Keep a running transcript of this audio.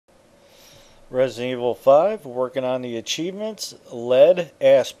Resident Evil 5, working on the achievements. Lead,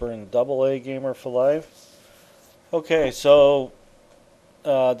 Aspirin, AA gamer for life. Okay, so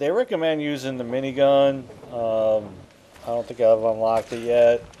they recommend using the minigun. I don't think I've unlocked it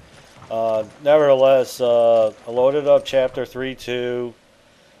yet. Nevertheless, I loaded up Chapter 3-2.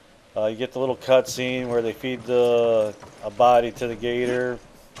 You get the little cutscene where they feed a body to the gator.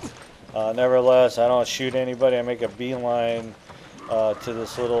 Nevertheless, I don't shoot anybody. I make a beeline to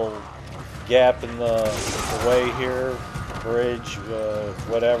this little gap in the way here, bridge,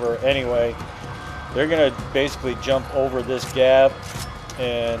 whatever. Anyway, they're gonna basically jump over this gap,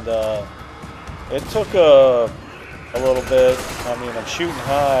 and it took a little bit. I mean, I'm shooting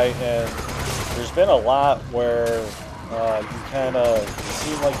high, and there's been a lot where you kind of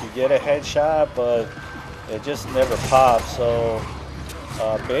seem like you get a headshot, but it just never pops. So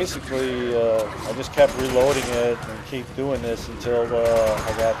basically, I just kept reloading it and keep doing this until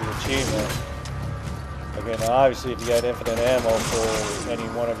I got the achievement. Again, obviously, if you got infinite ammo for any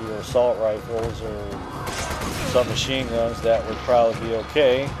one of your assault rifles or submachine guns, that would probably be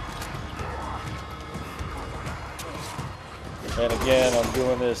okay. And again, I'm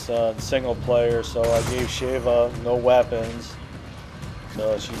doing this single player, so I gave Sheva no weapons.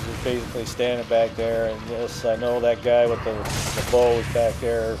 So she's just basically standing back there, and yes, I know that guy with the bow is back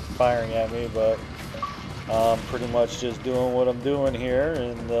there firing at me, but I'm pretty much just doing what I'm doing here,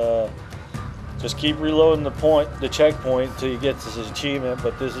 and just keep reloading the checkpoint until you get to this achievement.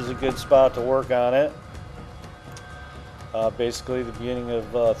 But this is a good spot to work on it. Basically, the beginning of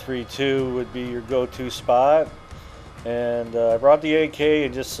 3-2 would be your go-to spot. And I brought the AK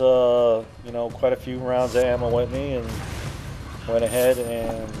and just you know, quite a few rounds of ammo with me, and went ahead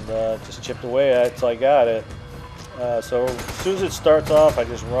and just chipped away at it until I got it. So as soon as it starts off, I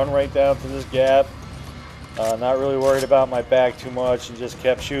just run right down to this gap. Not really worried about my back too much, and just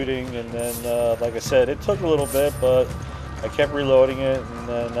kept shooting. And then, like I said, it took a little bit, but I kept reloading it, and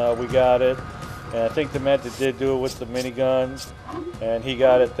then we got it. And I think the Menta did do it with the miniguns, and he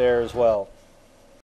got it there as well.